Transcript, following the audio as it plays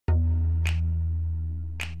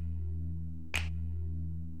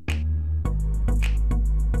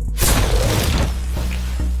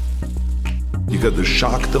got to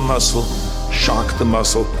shock the muscle,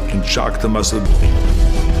 and shock the muscle.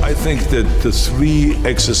 I think that the 3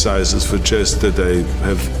 exercises for chest that I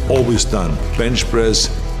have always done, bench press,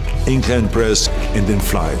 incline press, and then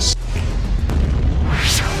flies.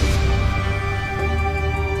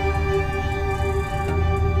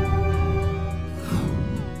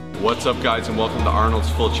 What's up, guys, and welcome to Arnold's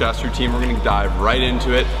full chest routine. We're gonna dive right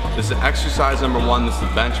into it. This is exercise number 1. This is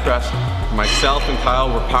the bench press. Myself and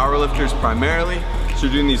Kyle, we're power lifters primarily, so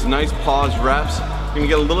we're doing these nice pause reps. You're gonna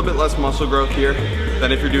get a little bit less muscle growth here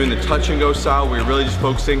than if you're doing the touch and go style, where you're really just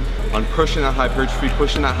focusing on pushing that hypertrophy,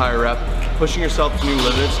 pushing that higher rep, pushing yourself to new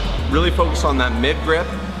limits. Really focus on that mid grip,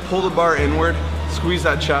 pull the bar inward, squeeze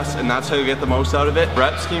that chest, and that's how you get the most out of it.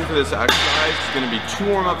 Rep scheme for this exercise is gonna be 2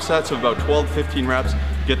 warm-up sets of about 12 to 15 reps,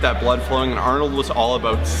 get that blood flowing. And Arnold was all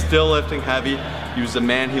about still lifting heavy. He was a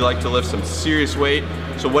man, he liked to lift some serious weight.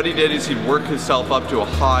 So what he did is he'd work himself up to a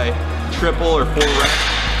high triple or 4 rep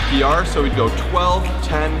PR. So he'd go 12,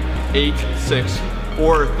 10, 8, 6,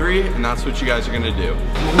 4, or 3, and that's what you guys are gonna do.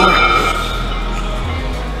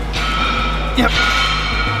 Yep.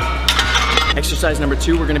 Exercise number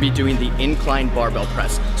 2, we're gonna be doing the incline barbell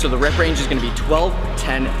press. So the rep range is gonna be 12,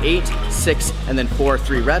 10, 8, 6, and then 4,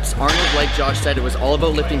 3 reps. Arnold, like Josh said, it was all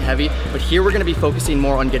about lifting heavy, but here we're gonna be focusing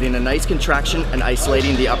more on getting a nice contraction and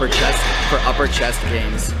isolating the upper chest for upper chest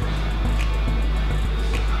gains.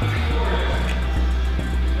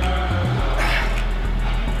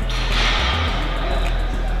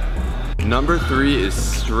 Number 3 is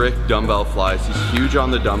strict dumbbell flies. He's huge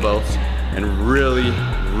on the dumbbells and really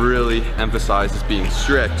emphasizes being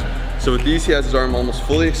strict. So with these, he has his arm almost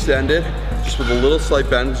fully extended, just with a little slight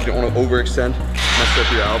bend, because you don't want to overextend, mess up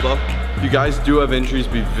your elbow. If you guys do have injuries,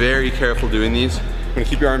 be very careful doing these. You're gonna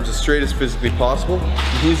keep your arms as straight as physically possible.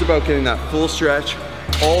 And he's about getting that full stretch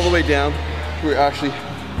all the way down. We're actually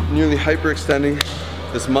nearly hyperextending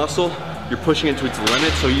this muscle. You're pushing it to its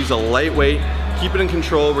limit, so use a lightweight, keep it in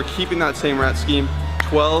control. We're keeping that same rep scheme,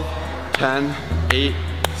 12, 10, 8,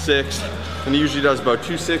 6, and he usually does about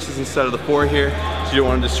 2 6s instead of the 4 here, so you don't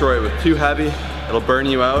want to destroy it with too heavy. It'll burn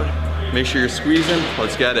you out. Make sure you're squeezing.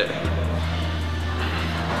 Let's get it.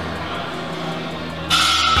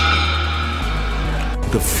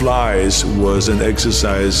 The flies was an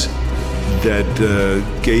exercise that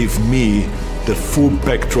gave me the full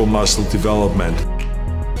pectoral muscle development.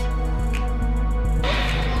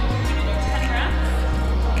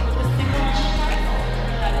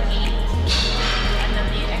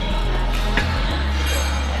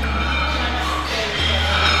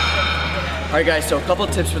 Alright guys, so a couple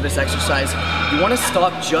of tips for this exercise. You want to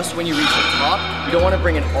stop just when you reach the top. You don't want to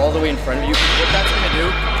bring it all the way in front of you. What that's going to do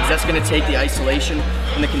is that's going to take the isolation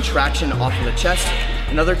and the contraction off of the chest.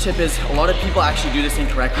 Another tip is a lot of people actually do this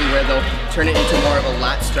incorrectly, where they'll turn it into more of a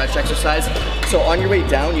lat stretch exercise. So on your way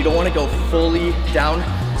down, you don't want to go fully down.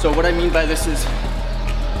 So what I mean by this is,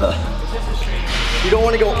 you don't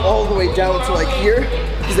want to go all the way down to like here,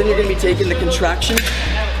 because then you're going to be taking the contraction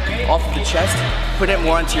off of the chest, putting it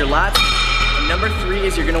more onto your lats. Number 3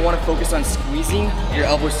 is you're gonna wanna focus on squeezing your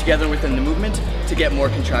elbows together within the movement to get more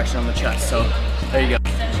contraction on the chest. So, there you go.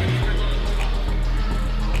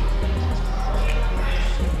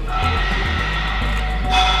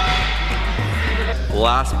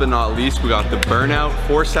 Last but not least, we got the burnout,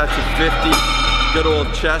 4 sets of 50, good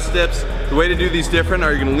old chest dips. The way to do these different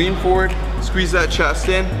are you're gonna lean forward, squeeze that chest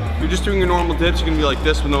in. If you're just doing your normal dips, you're gonna be like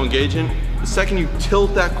this with no engagement. The second you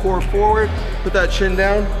tilt that core forward, put that chin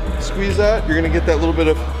down, squeeze that, you're gonna get that little bit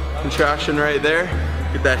of contraction right there.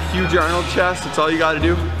 Get that huge Arnold chest, that's all you gotta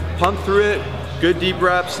do. Pump through it, good deep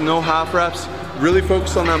reps, no half reps. Really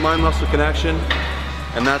focus on that mind-muscle connection.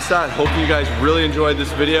 And that's that. Hope you guys really enjoyed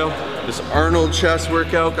this video. This Arnold chest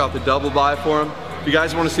workout, got the double bi for him. If you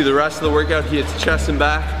guys wanna see the rest of the workout, he hits chest and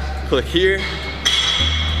back, click here.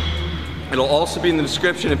 It'll also be in the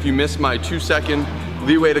description if you missed my 2-second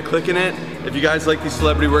leeway to click in it. If you guys like these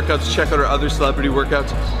celebrity workouts, check out our other celebrity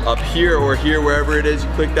workouts up here or here, wherever it is. You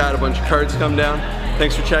click that, a bunch of cards come down.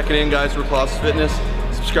 Thanks for checking in, guys. WorkoutsFitness.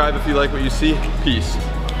 Subscribe if you like what you see. Peace.